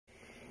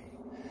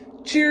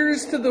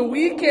Cheers to the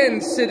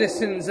weekend,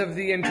 citizens of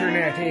the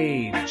internet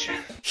age.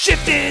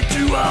 Shifting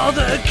through all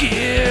the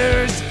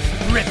gears,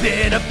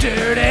 ripping up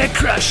dirt and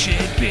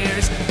crushing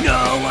beers.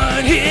 No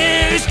one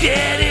here's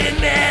getting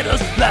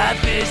medals.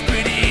 Life is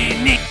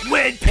pretty neat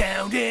when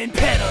pounding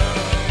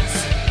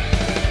pedals.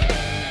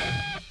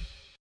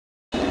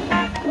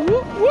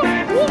 Woo, woo,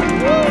 woo,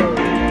 woo.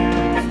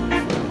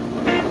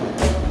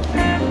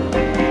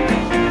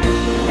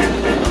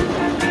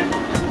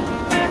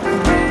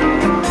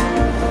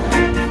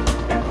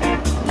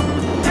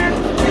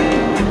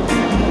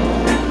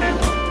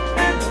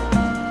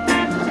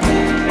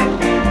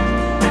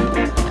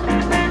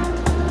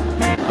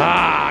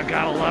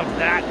 Gotta love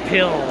that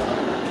hill.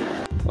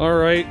 All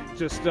right,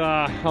 just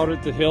out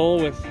at the hill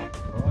with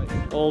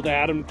old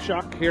Adam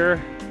Chuck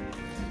here.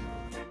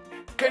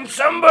 Can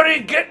somebody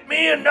get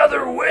me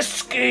another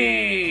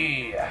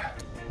whiskey? I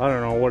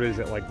don't know, what is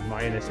it, like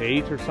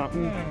 -8 or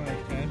something?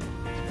 Yeah,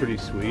 it's pretty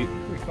sweet.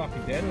 Pretty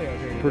fucking deadly out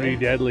here. Pretty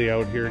deadly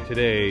out here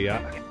today, yeah.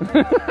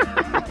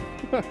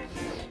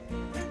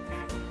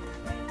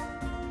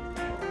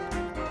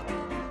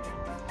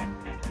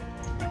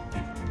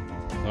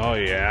 Oh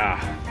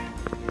yeah.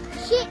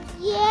 Shit,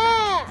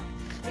 yeah!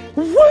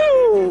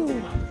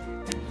 Woo!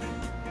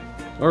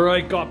 All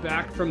right, got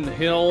back from the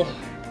hill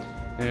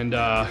and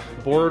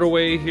bored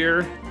away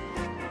here.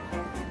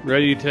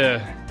 Ready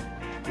to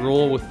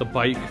roll with the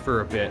bike for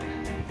a bit.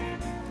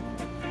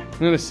 I'm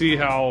gonna see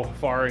how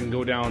far I can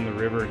go down the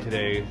river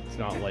today. It's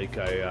not like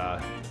I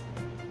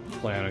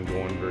plan on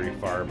going very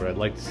far, but I'd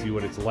like to see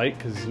what it's like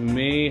because we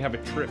may have a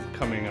trip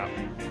coming up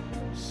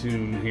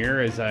soon here,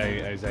 as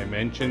I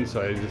mentioned.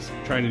 So I'm just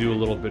trying to do a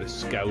little bit of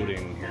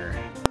scouting here.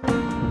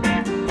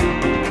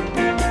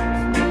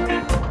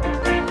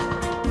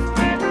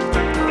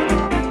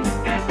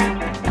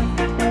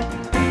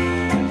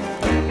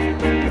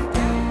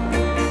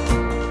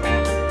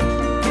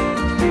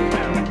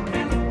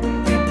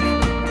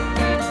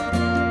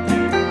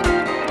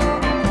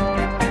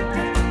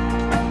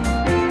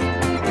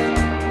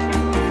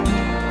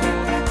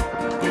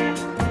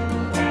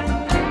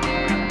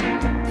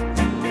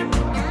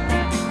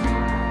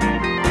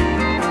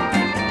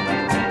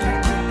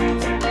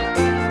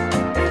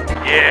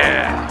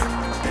 Yeah!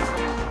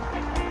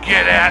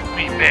 Get at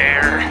me,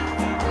 bear!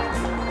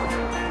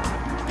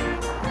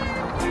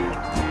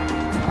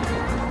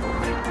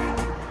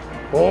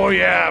 Oh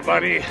yeah,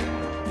 buddy.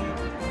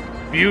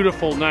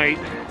 Beautiful night.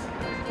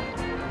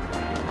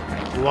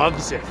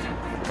 Loves it.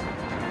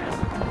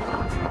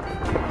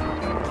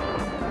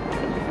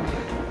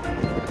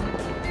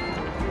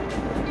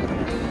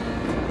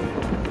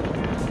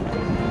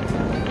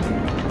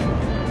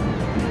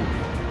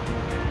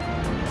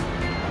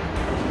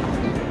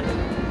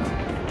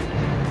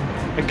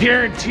 I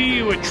guarantee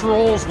you a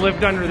troll's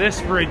lived under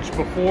this bridge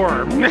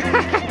before.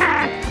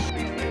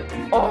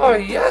 Oh,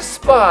 yes,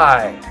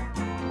 spy!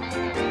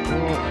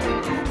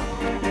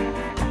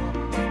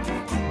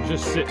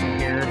 Just sitting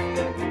here.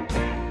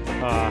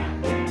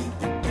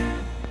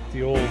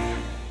 The old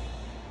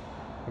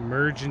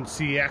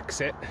emergency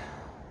exit.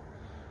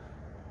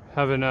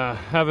 Having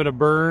a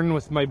burn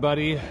with my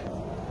buddy.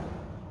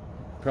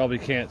 Probably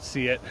can't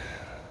see it.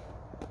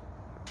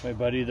 My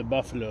buddy the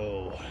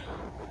buffalo.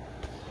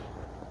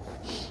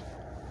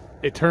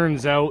 It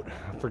turns out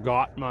I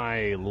forgot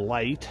my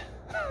light.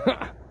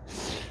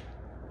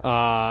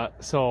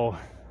 So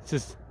it's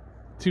just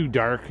too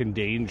dark and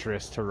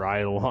dangerous to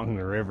ride along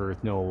the river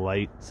with no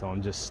light, so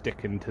I'm just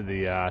sticking to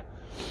the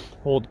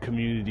old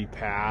community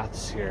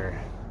paths here.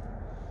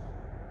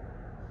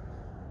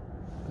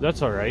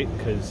 That's all right,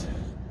 because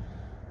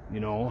you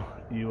know,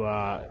 you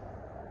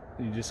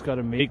just got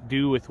to make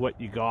do with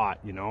what you got,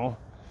 you know.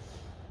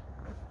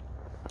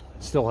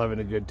 Still having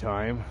a good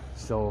time.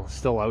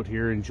 Still out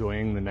here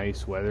enjoying the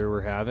nice weather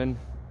we're having.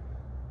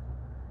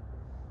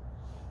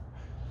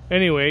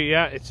 Anyway,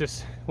 yeah, it's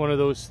just one of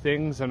those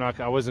things.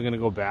 I wasn't gonna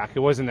go back. It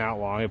wasn't that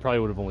long. It probably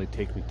would have only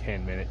taken me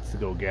 10 minutes to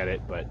go get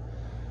it, but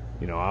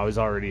you know, I was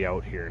already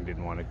out here and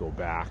didn't want to go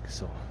back,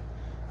 so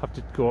I'll have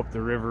to go up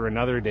the river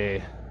another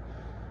day.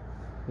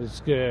 I'm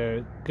just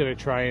gonna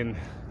try and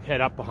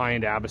head up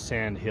behind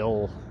Abasand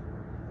Hill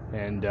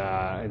and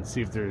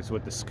see if there's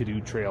what the skidoo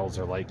trails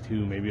are like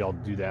too. Maybe I'll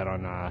do that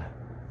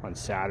on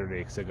Saturday,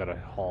 because I gotta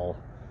haul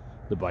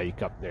the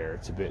bike up there.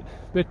 It's a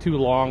bit too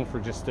long for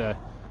just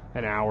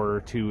an hour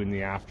or two in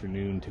the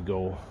afternoon to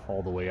go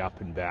all the way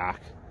up and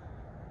back.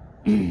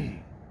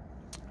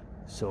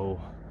 So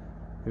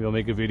maybe I'll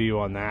make a video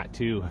on that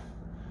too.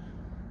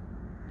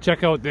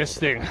 Check out this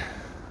thing.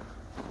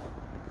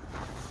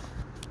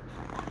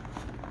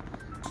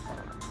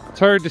 It's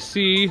hard to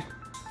see,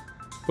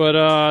 but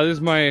this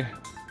is my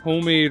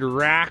homemade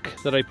rack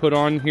that I put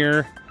on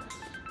here.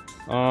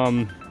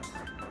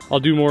 I'll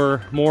do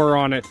more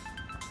on it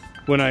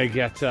when I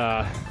get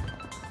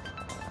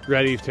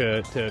ready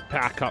to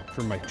pack up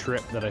for my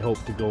trip that I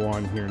hope to go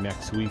on here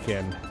next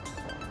weekend.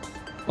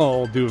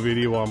 I'll do a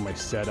video on my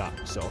setup,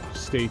 so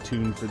stay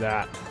tuned for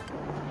that.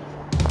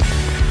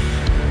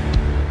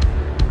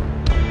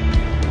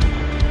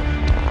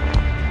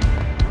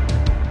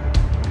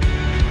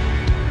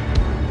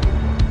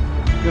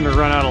 Gonna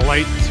run out of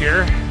lights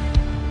here.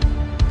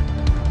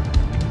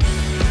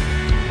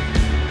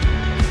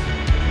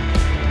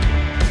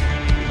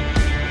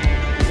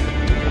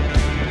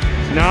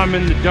 So now I'm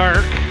in the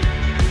dark.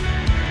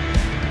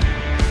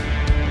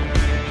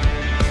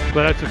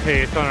 But that's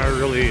okay, it's on a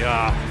really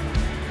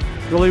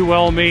really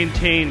well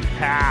maintained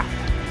path.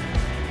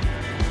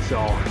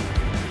 So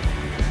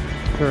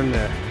turn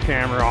the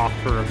camera off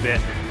for a bit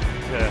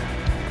to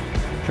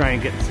try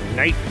and get some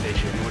night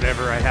vision,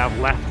 whatever I have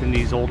left in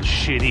these old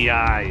shitty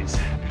eyes.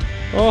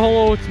 Oh,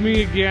 hello, it's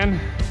me again.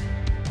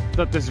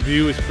 Thought this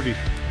view is pretty...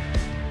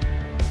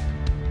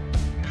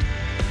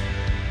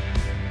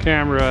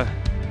 Camera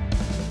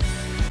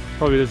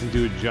probably doesn't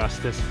do it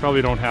justice.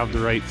 Probably don't have the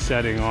right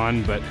setting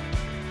on, but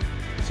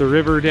it's a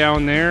river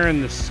down there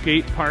and the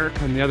skate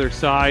park on the other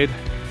side.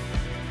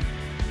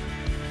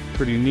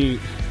 Pretty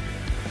neat.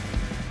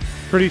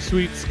 Pretty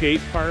sweet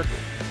skate park.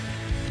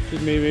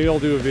 Maybe I'll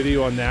do a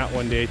video on that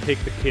one day.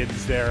 Take the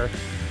kids there.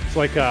 It's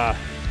like the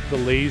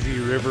lazy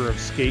river of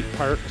skate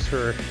parks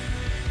for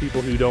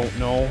people who don't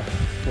know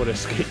what a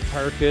skate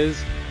park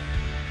is.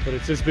 But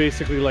it's just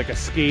basically like a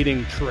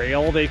skating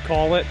trail, they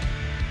call it.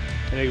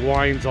 And it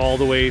winds all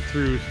the way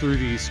through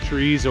these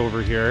trees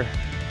over here.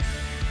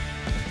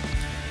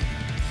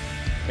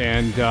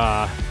 And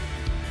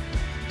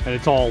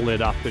it's all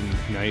lit up and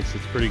nice.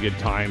 It's a pretty good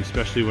time,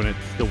 especially when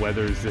the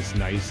weather's this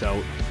nice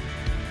out.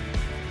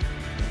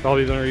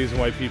 Probably the only reason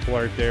why people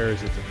aren't there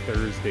is it's a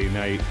Thursday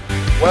night.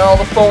 Well,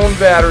 the phone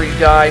battery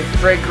died.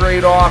 Break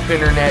right off,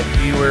 internet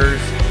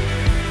viewers.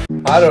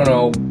 I don't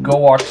know, go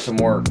watch some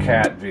more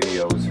cat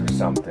videos or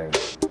something.